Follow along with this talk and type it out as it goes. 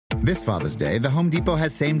This Father's Day, the Home Depot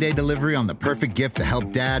has same-day delivery on the perfect gift to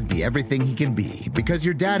help Dad be everything he can be. Because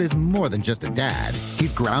your dad is more than just a dad.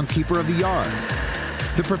 He's groundskeeper of the yard,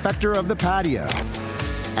 the perfecter of the patio,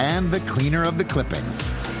 and the cleaner of the clippings.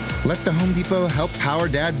 Let the Home Depot help power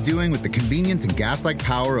Dad's doing with the convenience and gas-like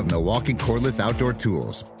power of Milwaukee cordless outdoor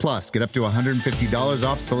tools. Plus, get up to $150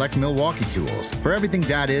 off select Milwaukee tools. For everything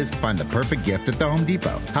Dad is, find the perfect gift at the Home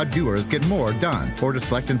Depot. How doers get more done. Order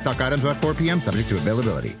select in-stock items by 4 p.m. subject to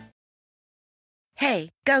availability.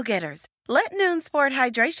 Hey, go-getters. Let Noon Sport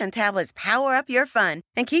Hydration tablets power up your fun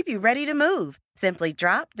and keep you ready to move. Simply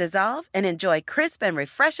drop, dissolve, and enjoy crisp and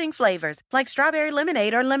refreshing flavors like strawberry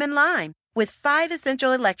lemonade or lemon lime. With 5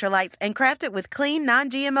 essential electrolytes and crafted with clean,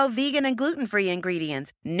 non-GMO, vegan, and gluten-free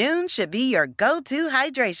ingredients, Noon should be your go-to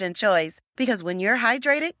hydration choice. Because when you're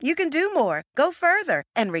hydrated, you can do more, go further,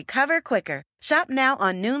 and recover quicker. Shop now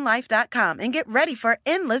on NoonLife.com and get ready for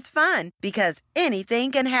endless fun. Because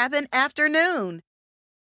anything can happen after noon.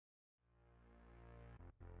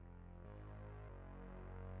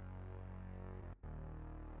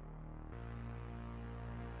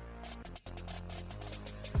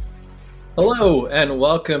 Hello, and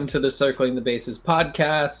welcome to the Circling the Bases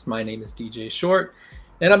podcast. My name is DJ Short,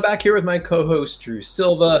 and I'm back here with my co-host, Drew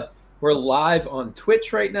Silva. We're live on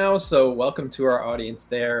Twitch right now, so welcome to our audience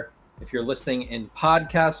there. If you're listening in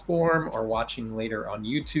podcast form or watching later on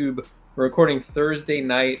YouTube, we're recording Thursday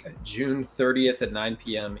night, June 30th at 9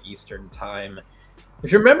 p.m. Eastern Time.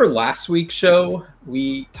 If you remember last week's show,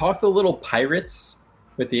 we talked a little Pirates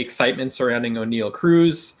with the excitement surrounding O'Neal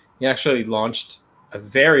Cruz. He actually launched a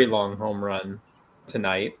very long home run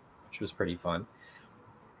tonight, which was pretty fun.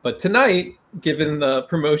 But tonight, given the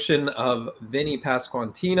promotion of Vinny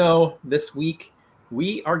Pasquantino this week,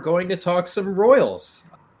 we are going to talk some Royals.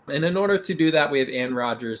 And in order to do that, we have Ann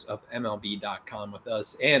Rogers of MLB.com with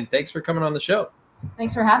us. Ann, thanks for coming on the show.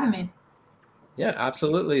 Thanks for having me. Yeah,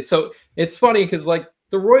 absolutely. So it's funny because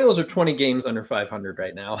the Royals are 20 games under 500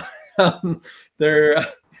 right now. They're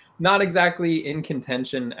not exactly in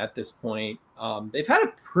contention at this point. They've had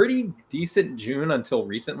a pretty decent June until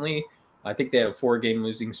recently. I think they had a 4-game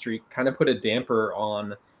losing streak, kind of put a damper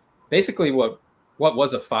on basically what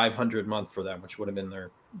was a 500 month for them, which would have been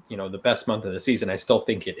their, the best month of the season. I still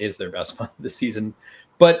think it is their best month of the season,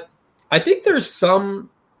 but I think there's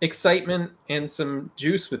some excitement and some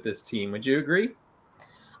juice with this team. Would you agree?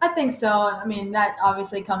 I think so. I mean, that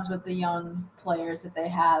obviously comes with the young players that they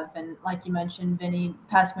have. And like you mentioned, Vinny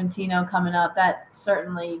Pasquantino coming up, that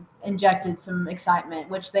certainly injected some excitement,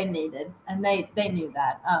 which they needed. And they knew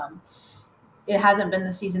that. It hasn't been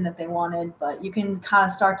the season that they wanted, but you can kind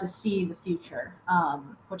of start to see the future,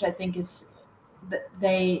 which I think is that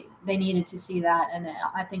they needed to see that. And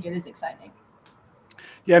I think it is exciting.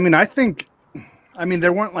 Yeah,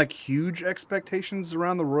 there weren't huge expectations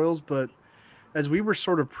around the Royals, but as we were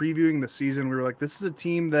sort of previewing the season, we were like, this is a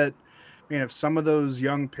team that, if some of those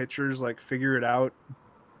young pitchers figure it out,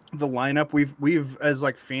 the lineup, we've as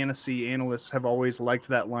fantasy analysts have always liked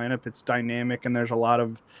that lineup. It's dynamic and there's a lot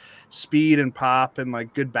of speed and pop and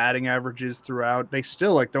good batting averages throughout. They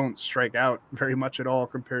still don't strike out very much at all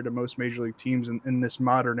compared to most major league teams in this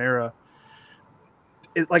modern era.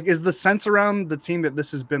 Is the sense around the team that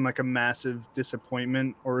this has been a massive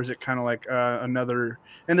disappointment, or is it kind of another,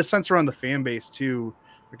 and the sense around the fan base too?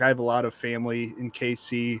 I have a lot of family in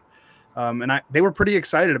KC, and they were pretty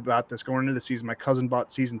excited about this going into the season. My cousin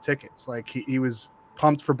bought season tickets. He was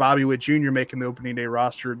pumped for Bobby Witt Jr. making the opening day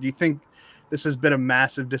roster. Do you think this has been a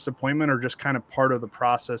massive disappointment, or just kind of part of the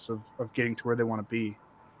process of getting to where they want to be?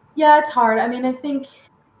 Yeah, it's hard. I think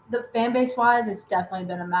the fan base wise, it's definitely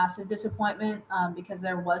been a massive disappointment because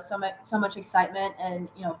there was so much excitement, and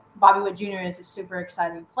Bobby Witt Jr. is a super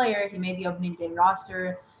exciting player. He made the opening day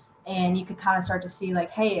roster, and you could kind of start to see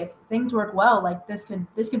hey, if things work well, this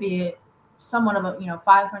could be somewhat of a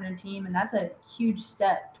 500 team, and that's a huge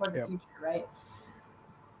step toward the future, right?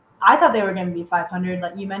 I thought they were going to be 500.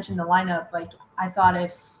 Like you mentioned the lineup, I thought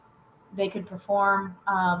if they could perform,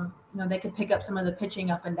 they could pick up some of the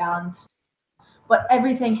pitching up and downs. But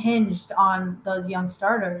everything hinged on those young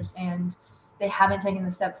starters, and they haven't taken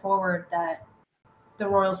the step forward that the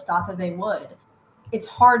Royals thought that they would. It's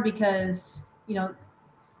hard because,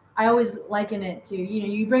 I always liken it to,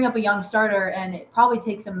 you bring up a young starter and it probably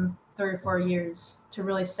takes them 3 or 4 years to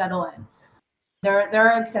really settle in. There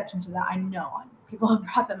are exceptions to that. I know people have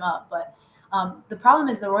brought them up, but the problem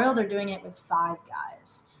is the Royals are doing it with 5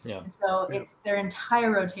 guys. Yeah. And so it's their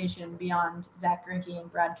entire rotation beyond Zach Greinke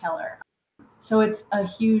and Brad Keller. So it's a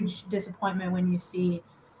huge disappointment when you see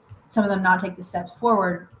some of them not take the steps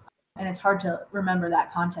forward. And it's hard to remember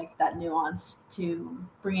that context, that nuance to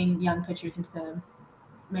bringing young pitchers into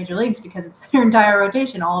major leagues because it's their entire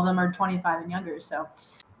rotation. All of them are 25 and younger. So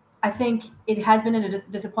I think it has been a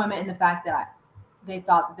disappointment in the fact that they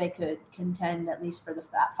thought that they could contend at least for the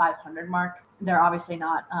 500 mark. They're obviously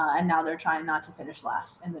not, and now they're trying not to finish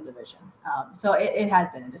last in the division. So it has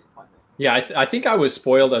been a disappointment. Yeah, I think I was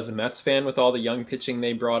spoiled as a Mets fan with all the young pitching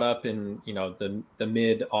they brought up in, the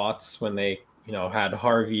mid-aughts when they, had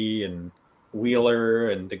Harvey and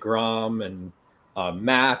Wheeler and DeGrom and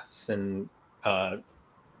Matz, and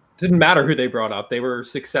didn't matter who they brought up. They were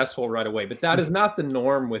successful right away. But that is not the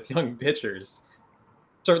norm with young pitchers.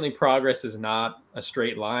 Certainly progress is not a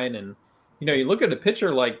straight line. And, you look at a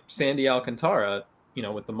pitcher like Sandy Alcantara,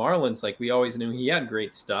 with the Marlins, like we always knew he had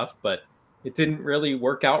great stuff, but it didn't really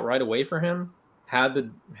work out right away for him. Had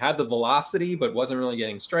the velocity, but wasn't really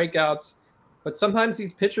getting strikeouts. But sometimes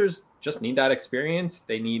these pitchers just need that experience.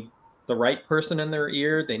 They need the right person in their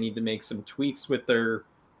ear. They need to make some tweaks with their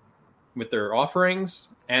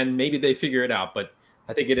offerings, and maybe they figure it out. But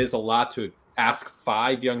I think it is a lot to ask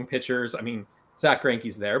 5 young pitchers. I mean, Zach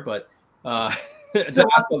Greinke's there, but to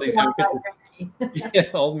ask all these young pitchers, yeah,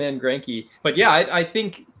 old man Greinke. But yeah,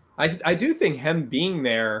 I do think him being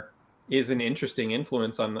there is an interesting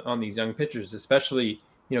influence on these young pitchers, especially,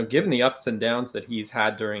 given the ups and downs that he's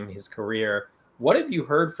had during his career. What have you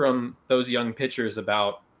heard from those young pitchers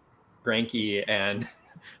about Greinke? And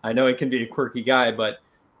I know he can be a quirky guy, but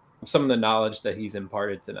some of the knowledge that he's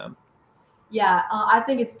imparted to them. Yeah, I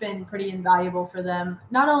think it's been pretty invaluable for them.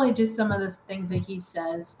 Not only just some of the things that he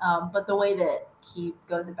says, but the way that he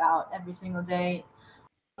goes about every single day.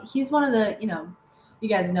 He's one of the, you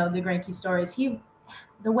guys know the Greinke stories.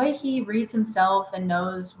 The way he reads himself and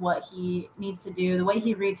knows what he needs to do, the way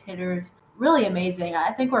he reads hitters, really amazing.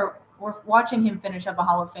 I think we're watching him finish up a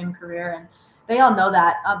Hall of Fame career, and they all know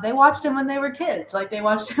that. They watched him when they were kids, like they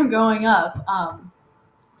watched him growing up.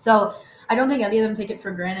 So I don't think any of them take it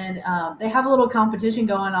for granted. They have a little competition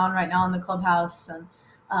going on right now in the clubhouse, and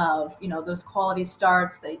those quality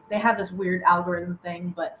starts. They have this weird algorithm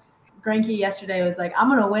thing, but Greinke yesterday was like, I'm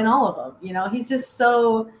going to win all of them. He's just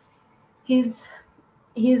so he's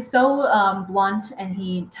so blunt, and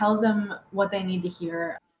he tells them what they need to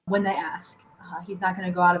hear when they ask. He's not going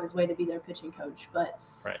to go out of his way to be their pitching coach, but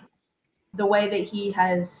right. The way that he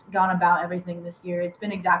has gone about everything this year, it's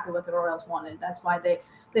been exactly what the Royals wanted. That's why they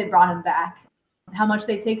brought him back. How much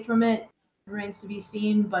they take from it remains to be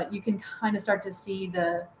seen, but you can kind of start to see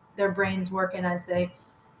their brains working as they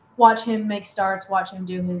watch him make starts, watch him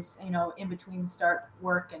do his in between start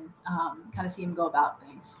work, and kind of see him go about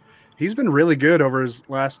things. He's been really good over his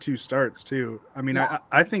last 2 starts too. I mean, yeah.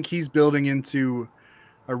 I think he's building into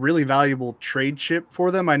a really valuable trade chip for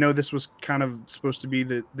them. I know this was kind of supposed to be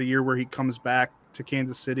the year where he comes back to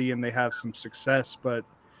Kansas City and they have some success, but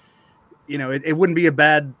it wouldn't be a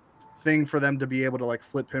bad thing for them to be able to like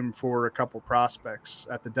flip him for a couple prospects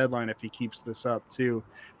at the deadline if he keeps this up too.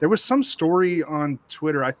 There was some story on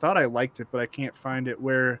Twitter, I thought I liked it, but I can't find it,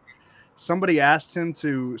 where somebody asked him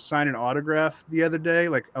to sign an autograph the other day,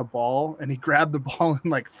 like a ball, and he grabbed the ball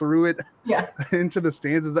and like threw it into the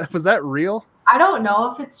stands. Was that real? I don't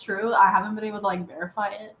know if it's true. I haven't been able to like verify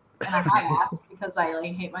it, and I might ask because I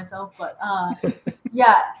like hate myself. But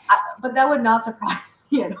but that would not surprise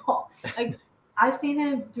me at all. Like I've seen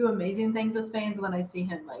him do amazing things with fans, and then I see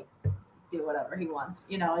him like do whatever he wants.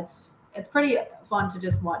 It's pretty fun to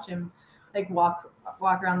just watch him like walk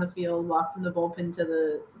around the field, walk from the bullpen to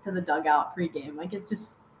the dugout pregame. Like he's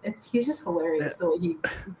just hilarious the way he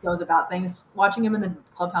goes about things. Watching him in the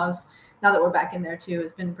clubhouse, now that we're back in there too,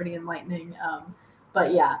 has been pretty enlightening.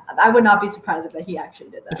 But yeah, I would not be surprised if he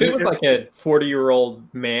actually did that. If it was like a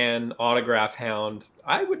 40-year-old man autograph hound,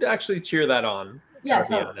 I would actually cheer that on. Yeah,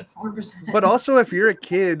 totally. 100%. But also, if you're a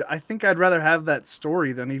kid, I think I'd rather have that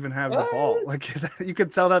story than even have the ball. Like you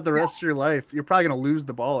could tell that the rest of your life. You're probably going to lose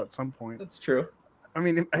the ball at some point. That's true. I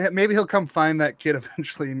mean, maybe he'll come find that kid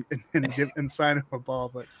eventually and sign him a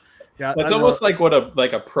ball. But yeah, it's almost like what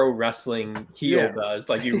a pro wrestling heel does.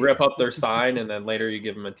 Like you rip up their sign and then later you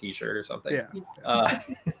give them a T-shirt or something. Yeah.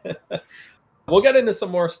 We'll get into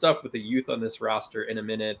some more stuff with the youth on this roster in a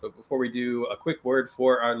minute, but before we do, a quick word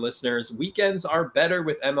for our listeners. Weekends are better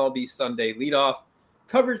with MLB Sunday Leadoff.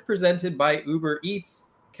 Coverage presented by Uber Eats.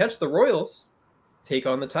 Catch the Royals take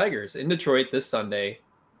on the Tigers in Detroit this Sunday,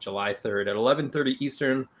 July 3rd at 11:30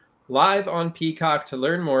 Eastern, live on Peacock. To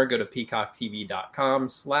learn more, go to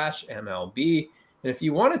peacocktv.com/MLB. And if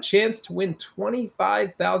you want a chance to win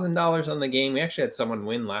 $25,000 on the game, we actually had someone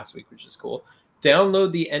win last week, which is cool.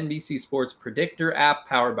 Download the NBC Sports Predictor app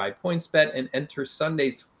powered by PointsBet and enter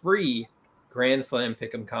Sunday's free Grand Slam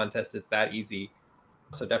Pick'em contest. It's that easy.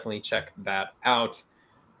 So definitely check that out.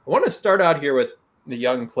 I want to start out here with the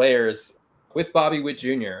young players with Bobby Witt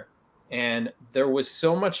Jr. And there was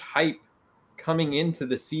so much hype coming into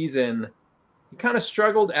the season. He kind of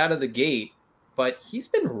struggled out of the gate, but he's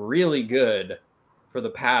been really good for the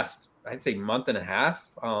past, I'd say, month and a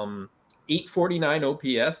half. 849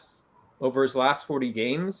 OPS over his last 40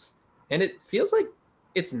 games. And it feels like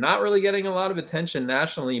it's not really getting a lot of attention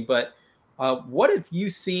nationally, but what have you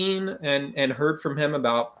seen and heard from him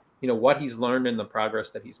about, what he's learned and the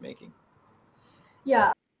progress that he's making?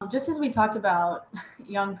 Yeah, just as we talked about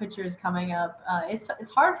young pitchers coming up, it's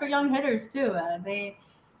hard for young hitters too.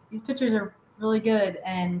 These pitchers are really good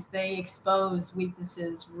and they expose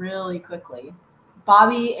weaknesses really quickly.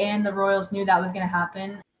 Bobby and the Royals knew that was going to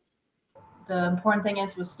happen. The important thing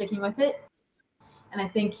was sticking with it, and I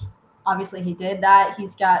think obviously he did that.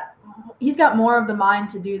 He's got more of the mind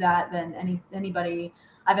to do that than anybody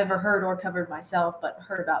I've ever heard or covered myself, but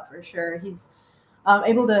heard about for sure. He's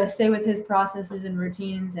able to stay with his processes and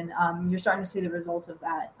routines, and you're starting to see the results of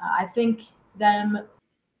that. I think them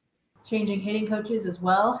changing hitting coaches as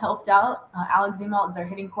well helped out. Alex Zumwalt is their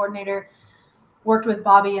hitting coordinator, worked with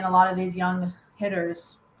Bobby and a lot of these young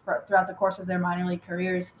hitters throughout the course of their minor league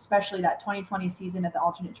careers, especially that 2020 season at the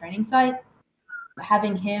alternate training site.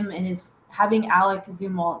 Having Alex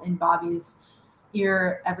Zumwalt in Bobby's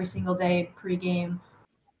ear every single day pregame,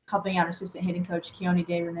 helping out assistant hitting coach Keone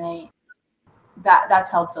DeRene, that's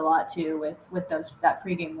helped a lot too with that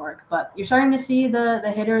pregame work. But you're starting to see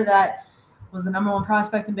the hitter that was the number one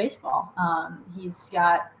prospect in baseball. He's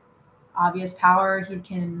got obvious power. He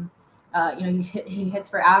can, he hits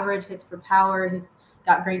for average, hits for power. He's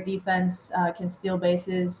got great defense, can steal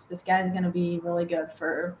bases. This guy's going to be really good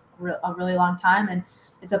for a really long time, and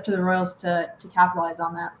it's up to the Royals to capitalize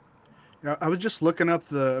on that. Yeah, I was just looking up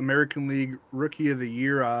the American League Rookie of the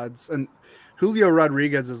Year odds, and Julio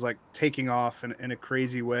Rodriguez is like taking off in a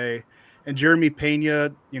crazy way. And Jeremy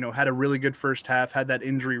Pena, had a really good first half, had that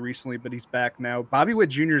injury recently, but he's back now. Bobby Witt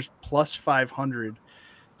Jr.'s plus 500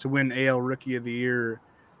 to win AL Rookie of the Year.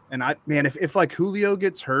 And if like Julio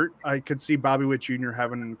gets hurt, I could see Bobby Witt Jr.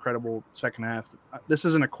 having an incredible second half. This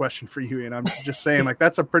isn't a question for you, and I'm just saying like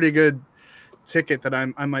that's a pretty good ticket that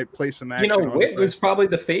I might play some action on. Witt was probably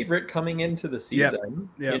the favorite coming into the season.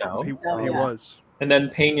 Yeah, he was. And then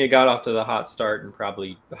Pena got off to the hot start and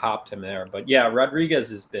probably hopped him there. But yeah, Rodriguez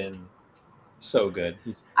has been so good.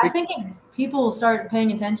 I think if people start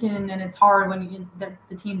paying attention, and it's hard when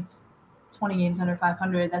the team's 20 games under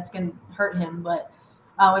 500, that's going to hurt him. But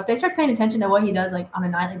if they start paying attention to what he does like on a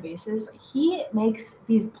nightly basis, he makes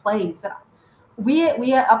these plays that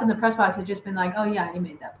we up in the press box have just been like, oh yeah, he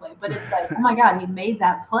made that play. But it's like, oh my God, he made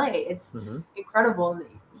that play. It's incredible.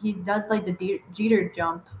 He does like the Jeter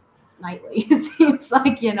jump nightly. It seems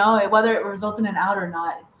like, whether it results in an out or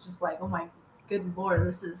not, it's just like, oh my good Lord,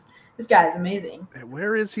 this guy is amazing.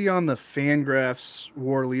 Where is he on the Fangraphs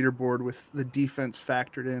WAR leaderboard with the defense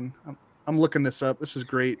factored in? I'm looking this up. This is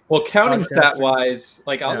great. Well, counting stat wise,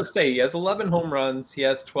 I'll just say he has 11 home runs, he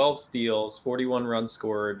has 12 steals, 41 runs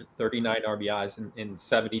scored, 39 RBIs in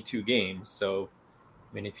 72 games. So,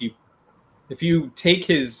 I mean, if you take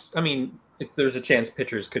his, if there's a chance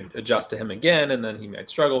pitchers could adjust to him again, and then he might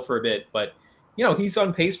struggle for a bit, but he's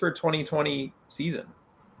on pace for a 2020 season,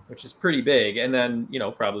 which is pretty big. And then,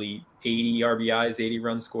 probably 80 RBIs, 80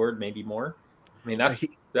 runs scored, maybe more. I mean,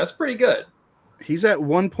 that's pretty good. He's at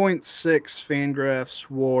 1.6 Fangraphs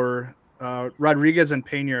WAR. Rodriguez and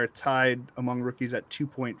Pena are tied among rookies at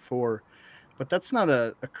 2.4, but that's not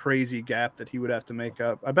a crazy gap that he would have to make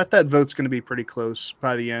up. I bet that vote's going to be pretty close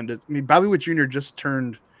by the end. Bobby Witt Jr. just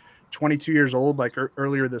turned 22 years old,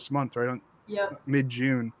 earlier this month, right?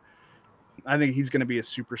 Mid-June. I think he's going to be a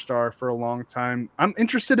superstar for a long time. I'm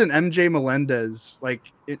interested in MJ Melendez,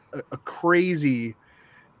 a crazy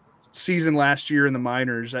season last year in the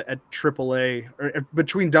minors at AAA, or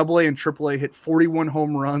between AA and AAA, hit 41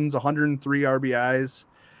 home runs, 103 RBIs,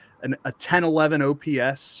 and a 10-11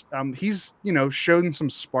 OPS. He's, shown some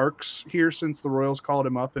sparks here since the Royals called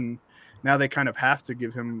him up, and now they kind of have to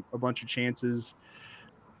give him a bunch of chances.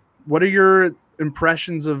 What are your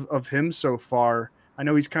impressions of him so far? I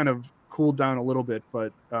know he's kind of cooled down a little bit,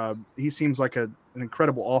 but he seems like an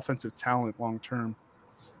incredible offensive talent long term.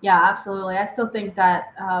 Yeah, absolutely. I still think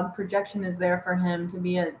that projection is there for him to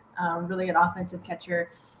be a really good offensive catcher.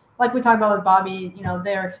 Like we talked about with Bobby,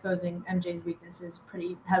 they're exposing MJ's weaknesses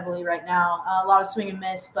pretty heavily right now. A lot of swing and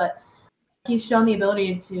miss, but he's shown the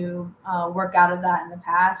ability to work out of that in the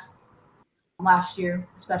past, last year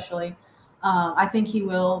especially. I think he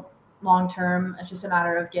will long term. It's just a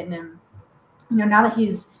matter of getting him, now that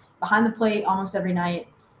he's behind the plate almost every night,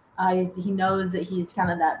 He knows that he's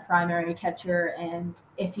kind of that primary catcher, and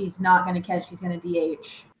if he's not going to catch, he's going to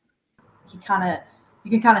DH. You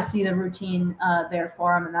can kind of see the routine there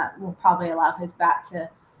for him, and that will probably allow his bat to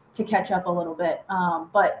catch up a little bit.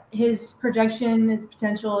 But his projection, his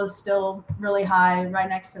potential is still really high, right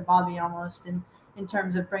next to Bobby almost, in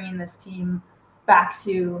terms of bringing this team back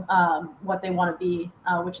to what they want to be,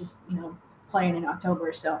 which is, playing in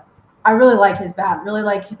October. So I really like his bat, really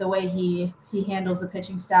like the way he handles the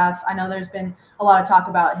pitching staff. I know there's been a lot of talk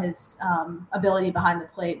about his ability behind the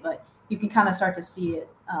plate, but you can kind of start to see it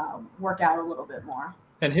work out a little bit more.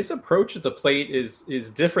 And his approach at the plate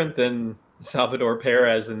is different than Salvador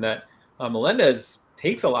Perez in that Melendez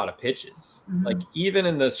takes a lot of pitches. Mm-hmm. Like even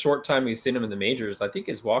in the short time we've seen him in the majors, I think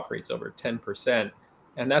his walk rate's over 10%.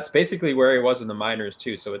 And that's basically where he was in the minors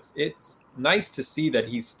too. So it's nice to see that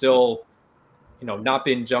he's still, not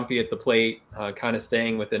being jumpy at the plate, kind of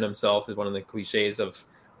staying within himself is one of the cliches of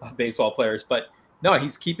baseball players. But no,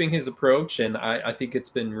 he's keeping his approach, and I think it's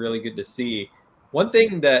been really good to see. One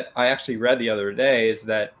thing that I actually read the other day is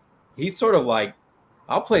that he's sort of like,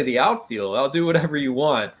 I'll play the outfield. I'll do whatever you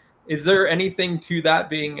want. Is there anything to that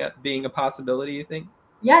being a possibility, you think?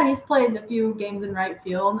 Yeah, he's played a few games in right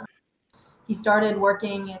field. He started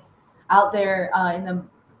working out there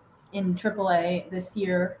in AAA this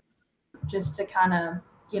year, just to kind of,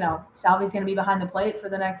 Salvi's going to be behind the plate for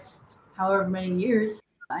the next however many years.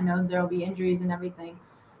 I know there'll be injuries and everything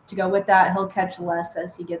to go with that. He'll catch less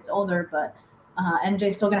as he gets older, but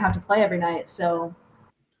NJ's still going to have to play every night. So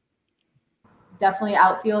definitely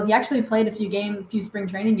outfield. He actually played a few spring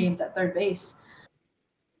training games at third base.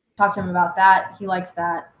 Talked to him about that. He likes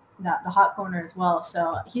the hot corner as well.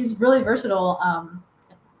 So he's really versatile.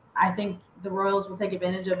 I think the Royals will take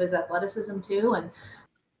advantage of his athleticism too, and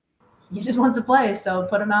he just wants to play. So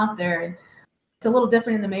put him out there. It's a little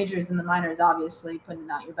different in the majors than the minors, obviously, putting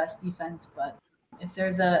out your best defense. But if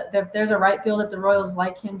there's a right field that the Royals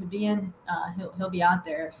like him to be in, he'll be out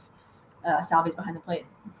there if Salvi's behind the plate.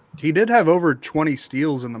 He did have over 20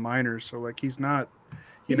 steals in the minors, so he's not,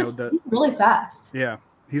 he's really fast. Yeah,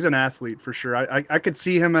 he's an athlete for sure. I could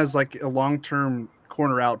see him as a long-term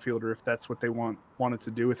corner outfielder if that's what they wanted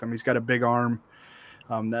to do with him. He's got a big arm.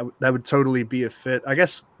 That would totally be a fit. I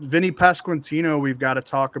guess Vinny Pasquantino, we've got to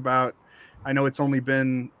talk about. I know it's only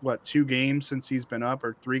been 2 games since he's been up,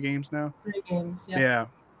 or 3 games now. 3 games, yeah. Yeah.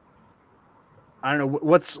 I don't know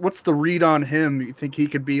what's the read on him. You think he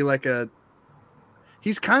could be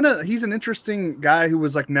he's an interesting guy who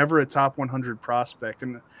was never a top 100 prospect,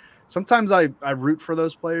 and sometimes I root for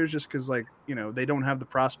those players just because they don't have the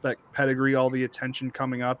prospect pedigree, all the attention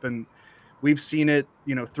coming up, and we've seen it,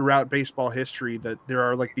 throughout baseball history that there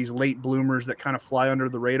are these late bloomers that kind of fly under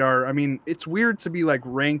the radar. I mean, it's weird to be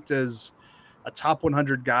ranked as a top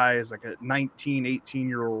 100 guy as a 19,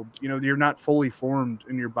 18-year-old. You're not fully formed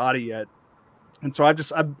in your body yet. And so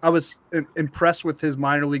I was impressed with his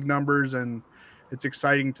minor league numbers, and it's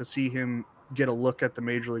exciting to see him get a look at the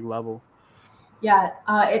major league level. Yeah,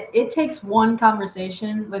 it takes one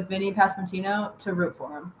conversation with Vinny Pasquantino to root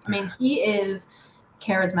for him. I mean, he is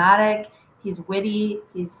charismatic. He's witty.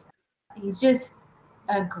 He's just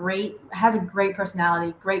has a great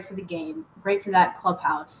personality, great for the game, great for that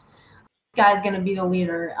clubhouse. This guy's going to be the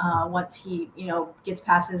leader once he, gets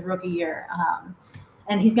past his rookie year.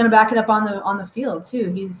 And he's going to back it up on the field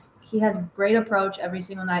too. He has a great approach every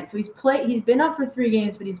single night. So he's been up for 3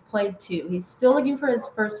 games, but he's played 2. He's still looking for his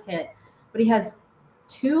first hit, but he has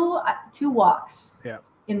two walks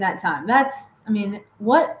in that time.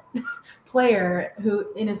 What player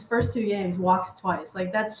who in his first 2 games walks twice?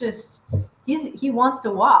 That's just he wants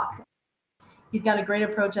to walk. He's got a great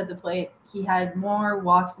approach at the plate. He had more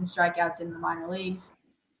walks than strikeouts in the minor leagues.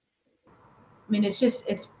 I mean, it's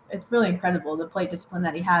really incredible, the plate discipline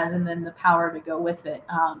that he has, and then the power to go with it.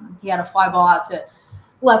 He had a fly ball out to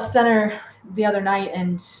left center the other night,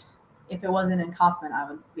 and if it wasn't in Kaufman, I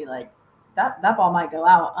would be like, that ball might go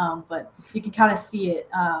out. But you can kind of see it,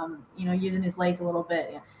 using his legs a little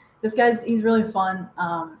bit. This he's really fun.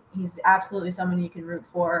 He's absolutely someone you can root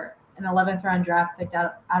for. An 11th round draft picked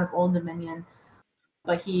out of Old Dominion,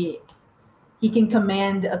 but he can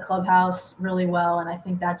command a clubhouse really well, and I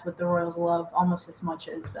think that's what the Royals love almost as much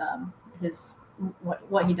as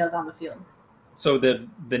what he does on the field. So the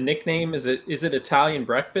nickname, is it Italian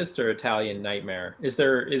breakfast or Italian nightmare? Is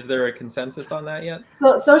there a consensus on that yet?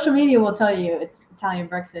 So social media will tell you it's Italian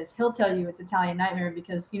breakfast. He'll tell you it's Italian nightmare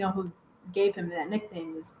because who gave him that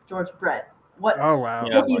nickname is George Brett. Oh wow!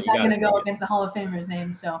 He's not going to go against the Hall of Famer's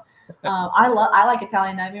name. So I like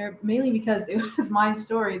Italian Nightmare mainly because it was my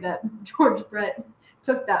story that George Brett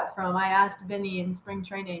took that from. I asked Vinny in spring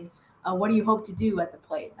training what do you hope to do at the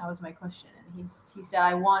plate? That was my question. And he said,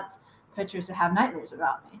 I want pitchers to have nightmares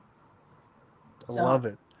about me. I love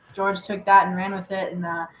it. George took that and ran with it. And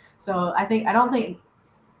so I don't think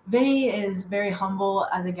Vinny is very humble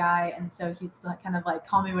as a guy. And so he's kind of like,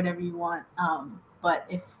 call me whatever you want. But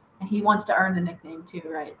and he wants to earn the nickname too,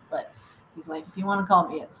 right? But he's like, if you want to call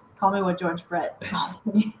me what George Brett calls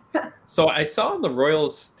me. So I saw on the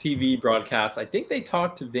Royals TV broadcast, I think they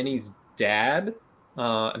talked to Vinny's dad.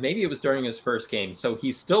 Maybe it was during his first game. So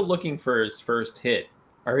he's still looking for his first hit.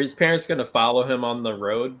 Are his parents going to follow him on the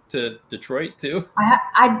road to Detroit too?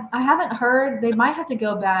 I haven't heard. They might have to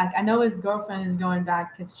go back. I know his girlfriend is going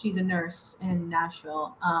back because she's a nurse in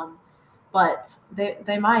Nashville. But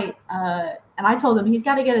they might. And I told him he's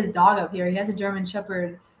got to get his dog up here. He has a German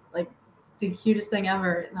Shepherd, like the cutest thing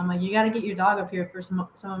ever. And I'm like, you got to get your dog up here for some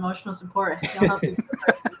emotional support. He'll help you with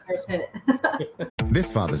the first hit. This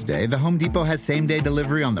Father's Day, the Home Depot has same-day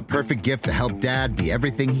delivery on the perfect gift to help Dad be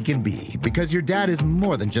everything he can be. Because your dad is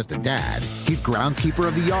more than just a dad. He's groundskeeper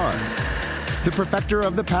of the yard, the perfecter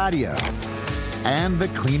of the patio, and the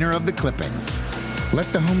cleaner of the clippings. Let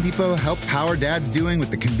the Home Depot help power Dad's doing with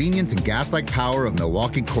the convenience and gas-like power of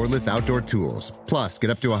Milwaukee cordless outdoor tools. Plus, get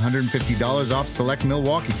up to $150 off select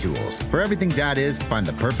Milwaukee tools. For everything Dad is, find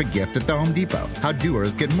the perfect gift at the Home Depot. How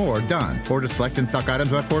doers get more done. Order select and stock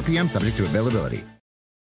items by 4 p.m. subject to availability.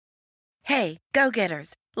 Hey,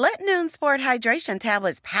 go-getters, let Noon Sport Hydration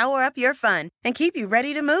tablets power up your fun and keep you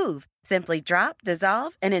ready to move. Simply drop,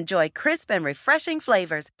 dissolve, and enjoy crisp and refreshing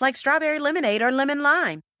flavors like strawberry lemonade or lemon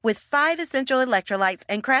lime. With 5 essential electrolytes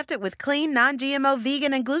and crafted with clean, non-GMO,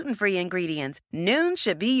 vegan, and gluten-free ingredients, Noon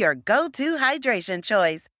should be your go-to hydration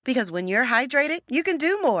choice. Because when you're hydrated, you can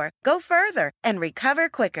do more, go further, and recover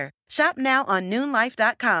quicker. Shop now on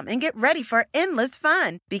noonlife.com and get ready for endless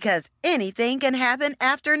fun. Because anything can happen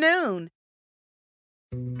after noon.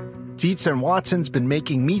 Dietz & Watson's been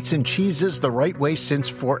making meats and cheeses the right way since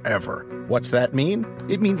forever. What's that mean?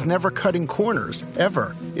 It means never cutting corners,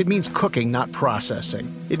 ever. It means cooking, not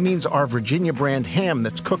processing. It means our Virginia brand ham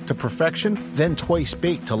that's cooked to perfection, then twice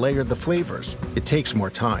baked to layer the flavors. It takes more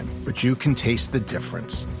time, but you can taste the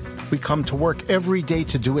difference. We come to work every day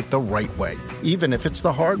to do it the right way, even if it's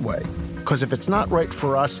the hard way. Because if it's not right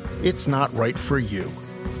for us, it's not right for you.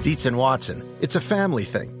 Dietz & Watson, it's a family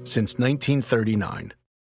thing since 1939.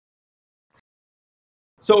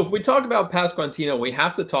 So if we talk about Pasquantino, we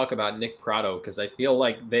have to talk about Nick Pratto because I feel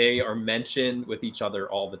like they are mentioned with each other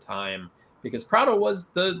all the time because Pratto was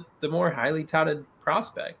the more highly touted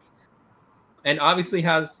prospect and obviously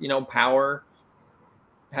has, power,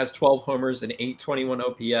 has 12 homers and 821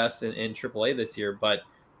 OPS in AAA this year. But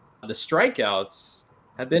the strikeouts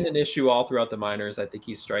have been an issue all throughout the minors. I think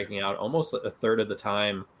he's striking out almost a third of the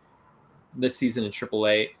time this season in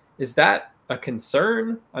AAA. Is that a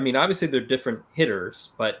concern? I mean, obviously they're different hitters,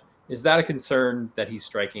 but is that a concern that he's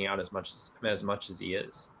striking out as much as he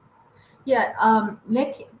is? Yeah,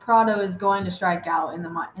 Nick Pratto is going to strike out in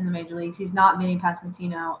the major leagues. He's not meeting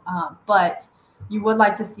Pasquantino, but you would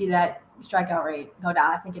like to see that strikeout rate go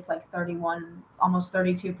down. I think it's like 31, almost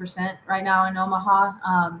 32% right now in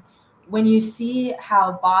Omaha. When you see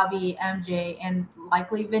how Bobby, MJ, and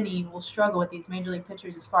likely Vinny will struggle with these major league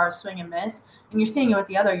pitchers as far as swing and miss, and you're seeing it with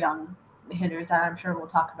the other young hitters that I'm sure we'll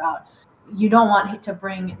talk about, you don't want to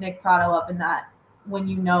bring Nick Pratto up in that when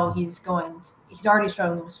you know he's already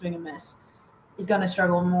struggling with swing and miss. He's going to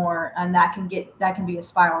struggle more, and that can be a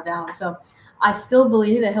spiral down. So I still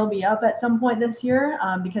believe that he'll be up at some point this year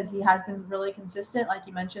because he has been really consistent. Like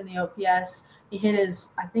you mentioned, the OPS, he hit his,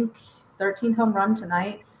 I think, 13th home run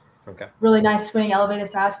tonight. Okay. Really nice swing,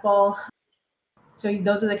 elevated fastball. So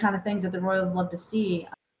those are the kind of things that the Royals love to see.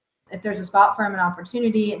 If there's a spot for him, an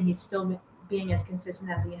opportunity, and he's still being as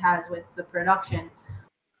consistent as he has with the production,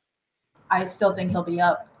 I still think he'll be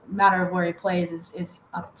up. Matter of where he plays is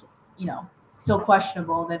up to, still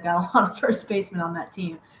questionable. They've got a lot of first basemen on that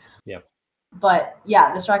team. Yeah. But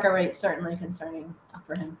yeah, the strikeout rate is certainly concerning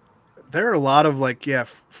for him. There are a lot of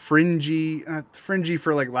fringy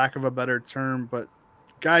for lack of a better term, but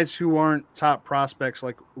guys who aren't top prospects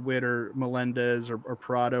like Witt or Melendez or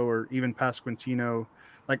Pratto or even Pasquantino,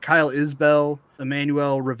 like Kyle Isbell,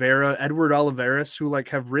 Emmanuel Rivera, Edward Olivares, who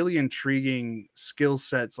have really intriguing skill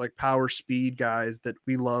sets, like power speed guys that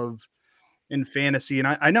we love in fantasy. And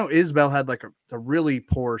I know Isbell had a really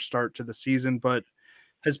poor start to the season, but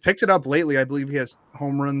has picked it up lately. I believe he has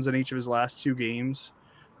home runs in each of his last 2 games.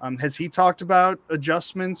 Has he talked about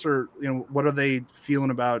adjustments or, what are they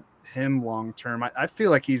feeling about him long term? I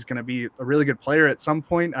feel like he's going to be a really good player at some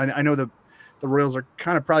point. I know the Royals are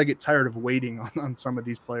kind of probably get tired of waiting on some of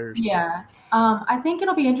these players. Yeah. I think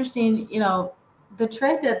it'll be interesting. the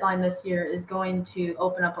trade deadline this year is going to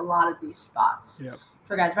open up a lot of these spots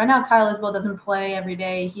for guys. Right now, Kyle Isbell doesn't play every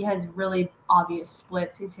day. He has really obvious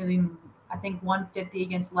splits. He's hitting, I think, 150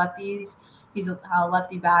 against lefties. He's a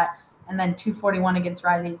lefty bat, and then 241 against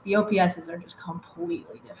righties. The OPSs are just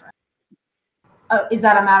completely different. Is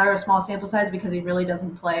that a matter of small sample size because he really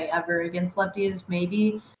doesn't play ever against lefties?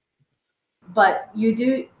 Maybe. But you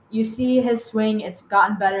see his swing. It's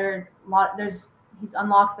gotten better. He's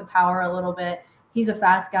unlocked the power a little bit. He's a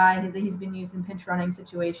fast guy. He's been used in pinch running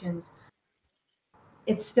situations.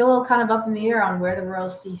 It's still kind of up in the air on where the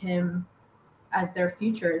Royals see him as their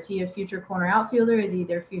future. Is he a future corner outfielder? Is he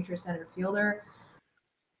their future center fielder?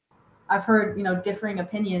 I've heard, differing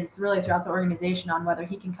opinions really throughout the organization on whether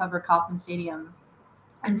he can cover Kauffman Stadium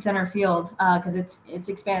and center field because it's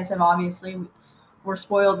expansive. Obviously, we're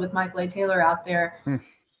spoiled with Michael A. Taylor out there,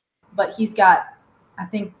 but I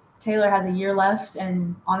think Taylor has a year left,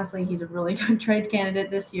 and honestly, he's a really good trade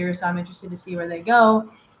candidate this year. So I'm interested to see where they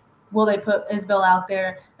go. Will they put Isbell out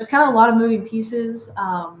there? There's kind of a lot of moving pieces,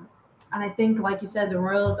 and I think, like you said, the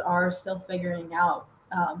Royals are still figuring out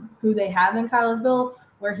who they have in Kyle Isbell,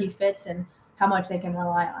 where he fits, and how much they can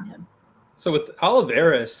rely on him. So with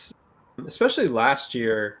Olivares, especially last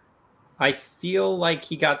year, I feel like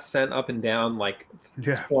he got sent up and down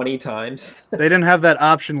 20 times. They didn't have that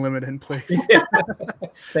option limit in place.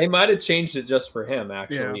 They might have changed it just for him,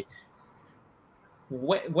 actually.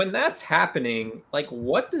 Yeah. When that's happening,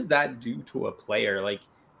 what does that do to a player?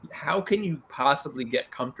 How can you possibly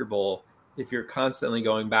get comfortable if you're constantly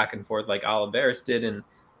going back and forth like Olivares did? And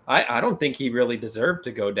I don't think he really deserved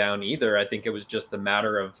to go down either. I think it was just a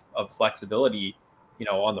matter of flexibility,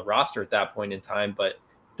 on the roster at that point in time. But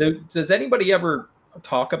does anybody ever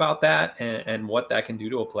talk about that and what that can do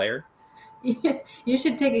to a player? You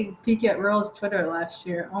should take a peek at Royals Twitter last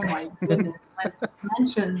year. Oh my goodness,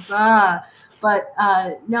 mentions. But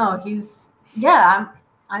no,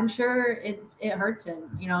 I'm sure it hurts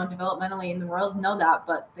him, developmentally, and the Royals know that.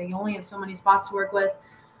 But they only have so many spots to work with.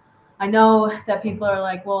 I know that people are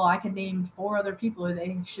like, well, I can name 4 other people who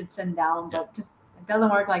they should send down, but just it doesn't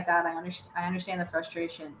work like that. I understand the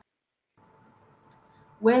frustration.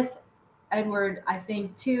 With Edward, I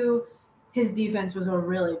think, too, his defense was a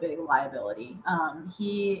really big liability.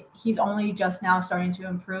 He's only just now starting to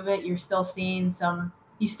improve it. You're still seeing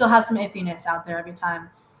you still have some iffiness out there every time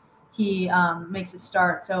he makes a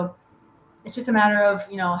start. So it's just a matter of,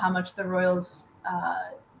 how much the Royals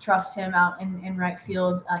trust him out in right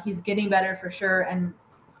field. He's getting better for sure. And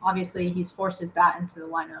obviously he's forced his bat into the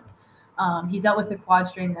lineup. He dealt with a quad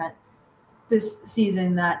strain this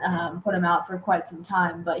season that put him out for quite some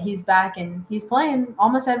time, but he's back and he's playing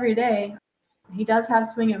almost every day. He does have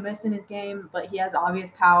swing and miss in his game, but he has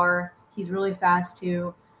obvious power. He's really fast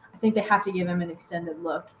too. I think they have to give him an extended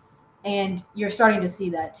look. And you're starting to see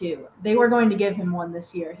that too. They were going to give him one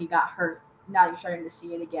this year. He got hurt. Now you're starting to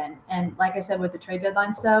see it again. And like I said, with the trade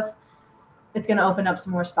deadline stuff, it's going to open up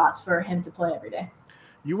some more spots for him to play every day.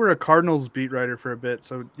 You were a Cardinals beat writer for a bit,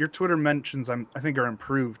 so your Twitter mentions, I think, are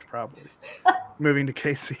improved probably. Moving to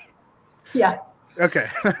KC. Yeah. Okay.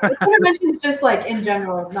 Twitter mentions just in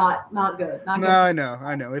general, not good. Not no, good.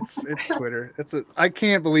 I know. It's Twitter. I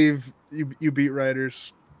can't believe you beat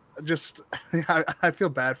writers. Just I feel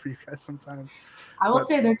bad for you guys sometimes. I will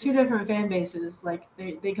say they're 2 different fan bases.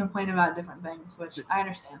 They complain about different things, which I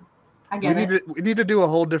understand. I get it. We need to do a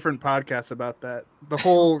whole different podcast about that. The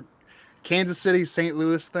whole Kansas City, St.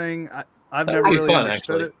 Louis thing. I've never really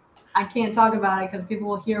understood it. I can't talk about it because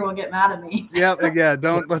people here will get mad at me. Yeah.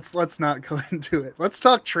 Don't let's not go into it. Let's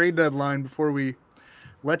talk trade deadline before we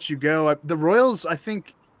let you go. The Royals, I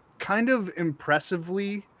think, kind of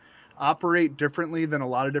impressively operate differently than a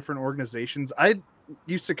lot of different organizations. I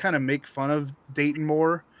used to kind of make fun of Dayton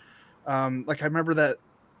Moore. I remember that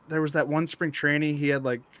there was that one spring training. He had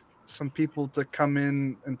some people to come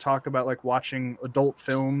in and talk about watching adult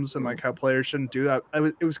films and how players shouldn't do that.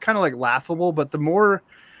 It was kind of laughable, but the more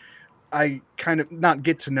I kind of not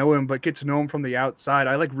get to know him, but get to know him from the outside,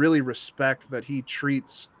 I really respect that he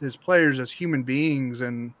treats his players as human beings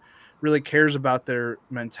and really cares about their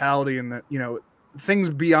mentality and that, things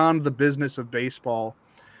beyond the business of baseball.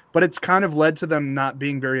 But it's kind of led to them not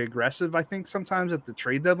being very aggressive, I think, sometimes at the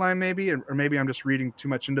trade deadline, maybe, or maybe I'm just reading too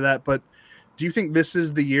much into that. But do you think this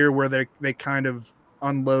is the year where they kind of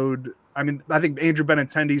unload? I mean, I think Andrew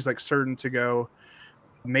Benintendi's certain to go.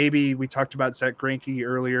 Maybe we talked about Zach Greinke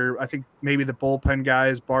earlier. I think maybe the bullpen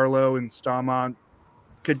guys, Barlow and Stamont,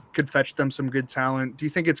 could fetch them some good talent. Do you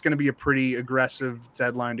think it's going to be a pretty aggressive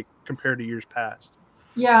deadline compared to years past?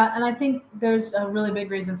 Yeah, and I think there's a really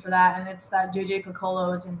big reason for that, and it's that JJ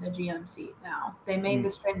Picollo is in the GM seat now. They made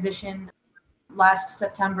this transition last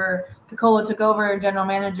September, Piccolo took over general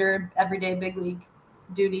manager, everyday big league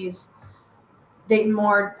duties. Dayton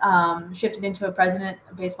Moore shifted into a president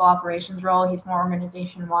of baseball operations role. He's more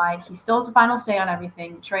organization wide. He still has the final say on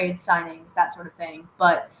everything, trades, signings, that sort of thing.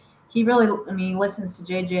 But he really, he listens to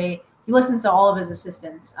JJ. He listens to all of his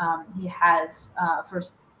assistants. He has for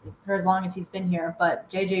as long as he's been here. But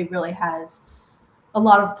JJ really has a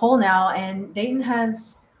lot of pull now. And Dayton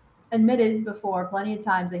has admitted before plenty of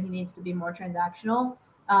times that he needs to be more transactional,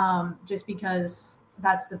 just because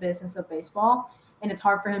that's the business of baseball. And it's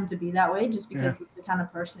hard for him to be that way just because he's the kind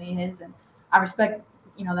of person he is. And I respect,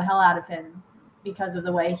 the hell out of him because of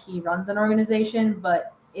the way he runs an organization.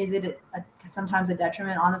 But is it sometimes a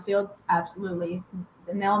detriment on the field? Absolutely.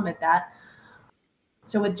 And they'll admit that.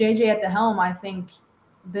 So with JJ at the helm, I think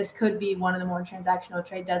this could be one of the more transactional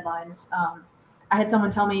trade deadlines. I had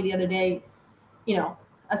someone tell me the other day,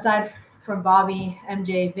 aside from Bobby,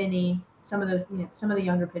 MJ, Vinny, some of the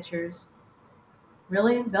younger pitchers,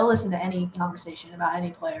 really, they'll listen to any conversation about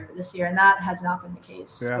any player this year, and that has not been the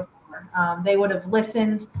case before. They would have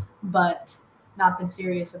listened, but not been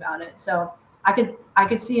serious about it. So I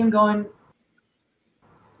could see him going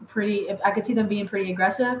I could see them being pretty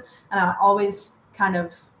aggressive, and I always kind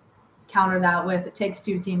of counter that with it takes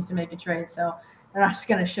two teams to make a trade, so they're not just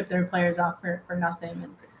going to ship their players off for nothing.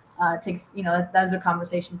 And it takes, those are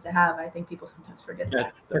conversations to have. I think people sometimes forget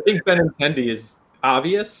that. I think Benintendi is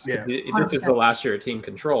obvious. Yeah. This is the last year of team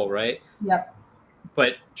control, right? Yep.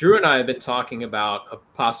 But Drew and I have been talking about a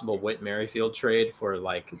possible Whit Merrifield trade for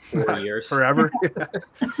like 4 years. Forever.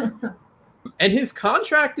 And his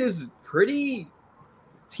contract is pretty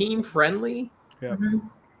team friendly. Yeah. Mm-hmm.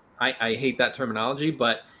 I hate that terminology,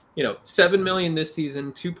 but $7 million this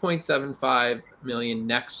season, $2.75 million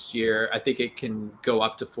next year. I think it can go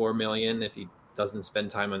up to $4 million if he doesn't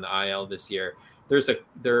spend time on the IL this year. There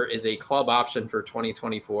is a club option for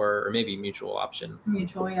 2024, or maybe mutual option.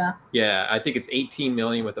 Mutual, yeah. Yeah, I think it's $18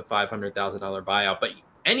 million with a $500,000 buyout, but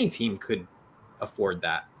any team could afford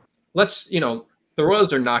that. The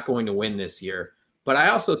Royals are not going to win this year, but I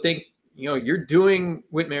also think you're doing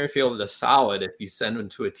Whit Merrifield a solid if you send him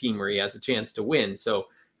to a team where he has a chance to win. So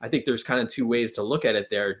I think there's kind of two ways to look at it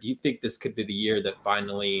there. Do you think this could be the year that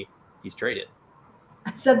finally he's traded?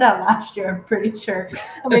 I said that last year, I'm pretty sure.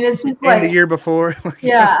 It's just and the year before.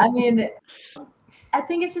 Yeah, I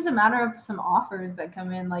think it's just a matter of some offers that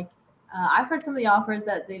come in. I've heard some of the offers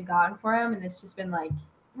that they've gotten for him, and it's just been like,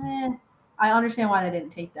 I understand why they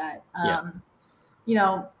didn't take that.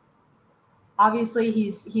 Obviously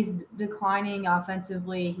he's declining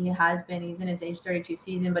offensively. He has been. He's in his age 32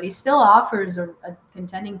 season, but he still offers a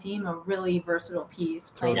contending team a really versatile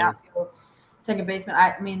piece, playing outfield, second baseman.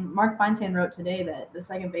 Mark Feinsand wrote today that the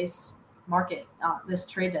second base market, this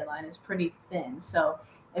trade deadline, is pretty thin. So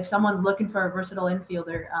if someone's looking for a versatile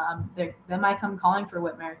infielder, they might come calling for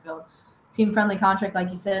Whit Merrifield. Team-friendly contract,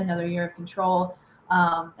 like you said, another year of control.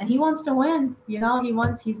 And he wants to win.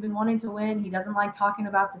 He's been wanting to win. He doesn't like talking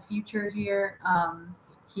about the future here.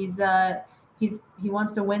 He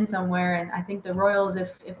wants to win somewhere, and I think the Royals,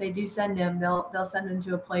 if they do send him, they'll send him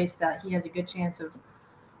to a place that he has a good chance of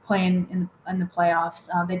playing in the playoffs.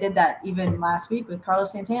 They did that even last week with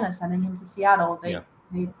Carlos Santana, sending him to Seattle.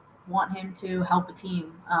 They want him to help a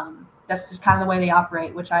team. That's just kind of the way they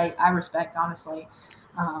operate, which I respect, honestly.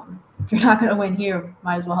 If you're not going to win here,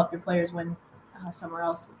 might as well help your players win somewhere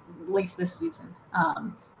else, at least this season.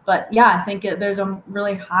 But yeah, I think there's a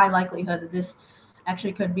really high likelihood that this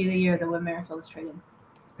actually could be the year that Whit Merrifield is traded.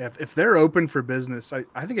 Yeah, if they're open for business,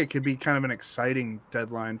 I think it could be kind of an exciting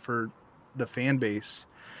deadline for the fan base,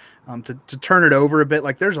 to turn it over a bit.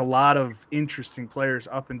 There's a lot of interesting players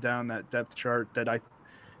up and down that depth chart that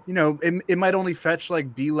it might only fetch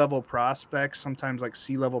B-level prospects, sometimes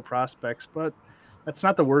C-level prospects, but that's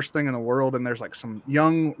not the worst thing in the world. And there's some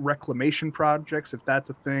young reclamation projects, if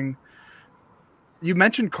that's a thing. You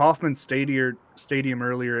mentioned Kauffman Stadium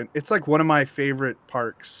earlier, and it's one of my favorite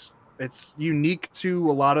parks. It's unique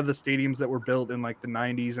to a lot of the stadiums that were built in the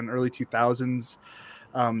 90s and early 2000s.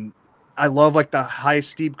 I love the high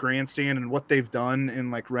steep grandstand and what they've done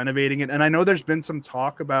in renovating it. And I know there's been some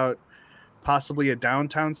talk about possibly a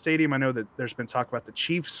downtown stadium. I know that there's been talk about the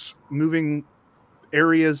Chiefs moving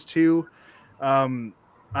areas too.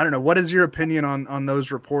 I don't know. What is your opinion on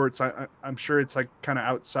those reports? I'm sure it's kind of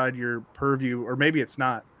outside your purview, or maybe it's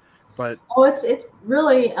not. But it's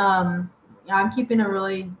really. I'm keeping a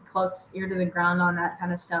really close ear to the ground on that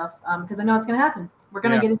kind of stuff, because I know it's going to happen. We're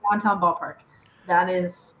going to get a downtown ballpark. That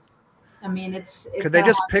is, it's. Could they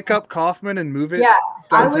just pick up Kauffman and move it? Yeah,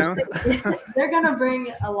 downtown? They're going to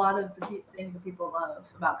bring a lot of the things that people love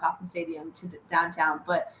about Kauffman Stadium to the downtown,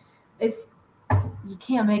 but it's. you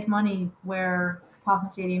can't make money where Kauffman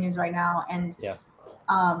Stadium is right now. And Yeah.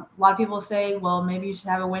 a lot of people say, well, maybe you should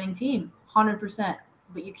have a winning team, 100%.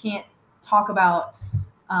 But you can't talk about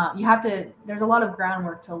there's a lot of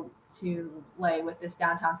groundwork to lay with this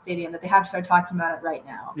downtown stadium that they have to start talking about it right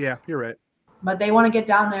now. Yeah, you're right. But they want to get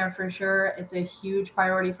down there for sure. It's a huge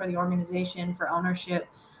priority for the organization, for ownership,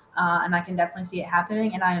 and I can definitely see it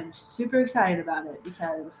happening. And I am super excited about it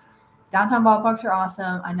because downtown ballparks are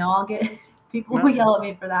awesome. I know I'll get people will yell at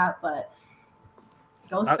me for that, but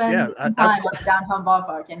go spend some time on the downtown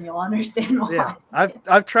ballpark and you'll understand why. Yeah,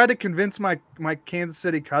 I've tried to convince my Kansas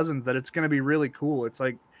City cousins that it's going to be really cool. It's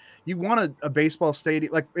like you want a baseball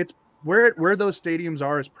stadium, like it's where those stadiums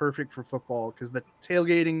are is perfect for football because the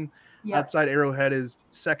tailgating outside Arrowhead is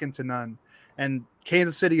second to none, and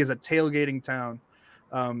Kansas City is a tailgating town.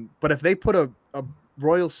 But if they put a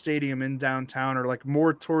Royal Stadium in downtown or like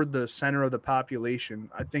more toward the center of the population,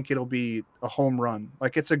 I think it'll be a home run.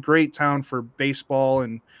 Like it's a great town for baseball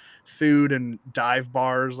and food and dive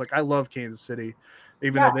bars. Like I love Kansas City,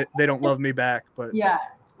 even though they don't love me back. But well,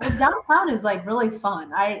 downtown is like really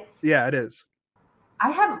fun. It is.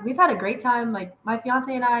 We've had a great time. Like my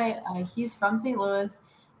fiance and I, he's from St. Louis,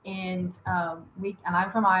 and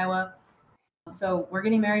I'm from Iowa. So we're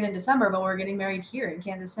getting married in December, but we're getting married here in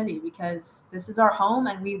Kansas City because this is our home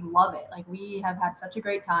and we love it. Like we have had such a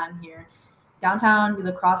great time here. Downtown,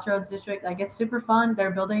 the Crossroads district, like it's super fun.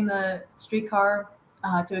 They're building the streetcar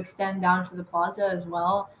to extend down to the plaza as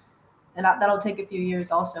well. And that'll take a few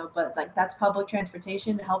years also, but like that's public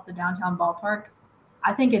transportation to help the downtown ballpark.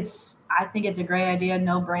 I think it's a great idea,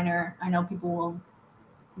 no brainer. I know people will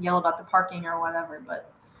yell about the parking or whatever,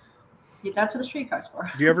 but that's what the streetcar's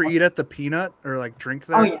for. Do you ever eat at the Peanut or like drink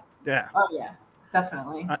there? Oh yeah. Yeah. Oh yeah,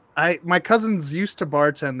 definitely. My cousins used to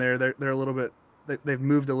bartend there. They're a little bit. They've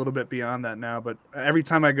moved a little bit beyond that now. But every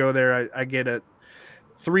time I go there, I get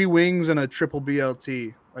 3 wings and a triple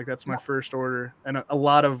BLT. Like that's my first order, and a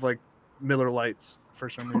lot of like Miller Lights for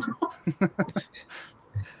some reason.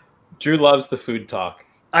 Drew loves the food talk.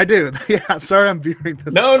 I do. Yeah. Sorry, I'm veering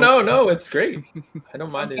this. No. It's great. I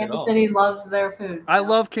don't mind it at all. Kansas City loves their food. So. I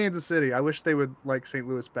love Kansas City. I wish they would like St.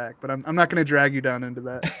 Louis back, but I'm not going to drag you down into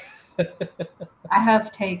that. I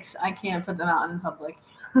have takes. I can't put them out in public.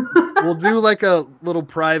 We'll do like a little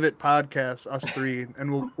private podcast, us 3,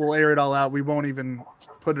 and we'll air it all out. We won't even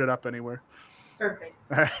put it up anywhere. Perfect.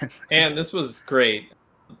 All right. And this was great.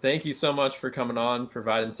 Thank you so much for coming on,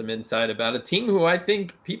 providing some insight about a team who I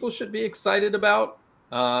think people should be excited about.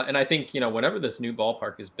 And I think, whenever this new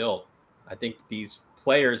ballpark is built, I think these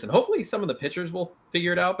players and hopefully some of the pitchers will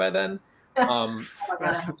figure it out by then.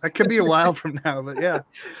 That could be a while from now, but yeah.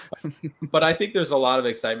 But I think there's a lot of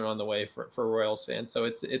excitement on the way for Royals fans. So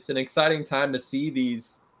it's an exciting time to see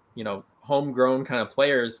these, homegrown kind of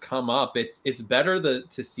players come up. It's better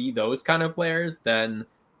to see those kind of players than,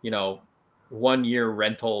 1-year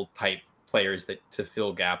rental type players to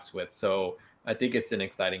fill gaps with. So I think it's an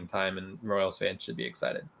exciting time, and Royals fans should be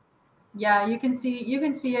excited. Yeah, you can see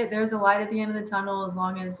it. There's a light at the end of the tunnel as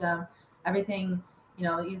long as everything,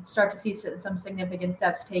 you start to see some significant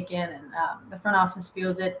steps taken, and the front office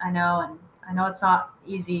feels it. I know it's not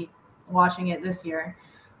easy watching it this year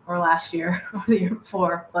or last year or the year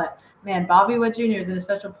before, but man, Bobby Witt Jr. is a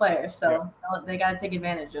special player, so they got to take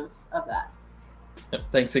advantage of that. Yep,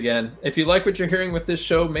 thanks again. If you like what you're hearing with this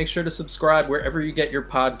show, make sure to subscribe wherever you get your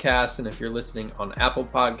podcasts. And if you're listening on Apple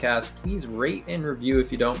Podcasts, please rate and review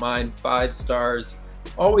if you don't mind. 5 stars.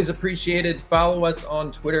 Always appreciated. Follow us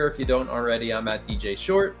on Twitter if you don't already. I'm at DJ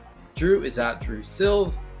Short. Drew is at Drew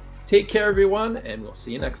Silv. Take care, everyone, and we'll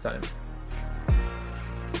see you next time.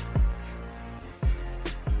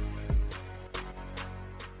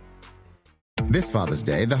 This Father's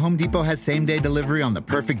Day, the Home Depot has same-day delivery on the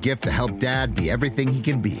perfect gift to help Dad be everything he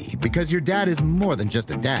can be. Because your dad is more than just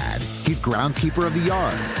a dad. He's groundskeeper of the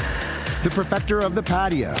yard, the perfecter of the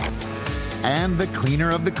patio, and the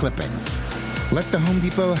cleaner of the clippings. Let the Home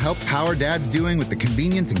Depot help power Dad's doing with the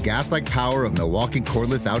convenience and gas-like power of Milwaukee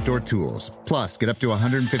cordless outdoor tools. Plus, get up to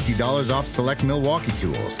 $150 off select Milwaukee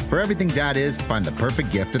tools. For everything Dad is, find the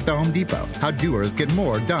perfect gift at the Home Depot. How doers get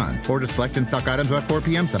more done. Order select and stock items by 4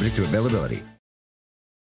 p.m. subject to availability.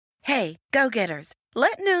 Hey, go-getters,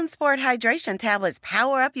 let Noon Sport Hydration tablets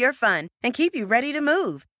power up your fun and keep you ready to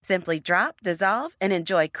move. Simply drop, dissolve, and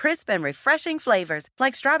enjoy crisp and refreshing flavors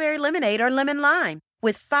like strawberry lemonade or lemon lime.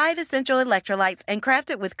 With 5 essential electrolytes and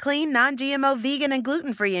crafted with clean, non-GMO, vegan, and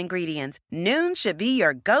gluten-free ingredients, Noon should be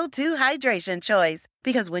your go-to hydration choice.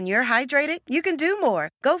 Because when you're hydrated, you can do more,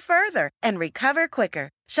 go further, and recover quicker.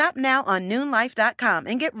 Shop now on noonlife.com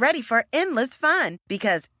and get ready for endless fun.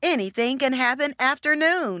 Because anything can happen after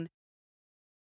noon.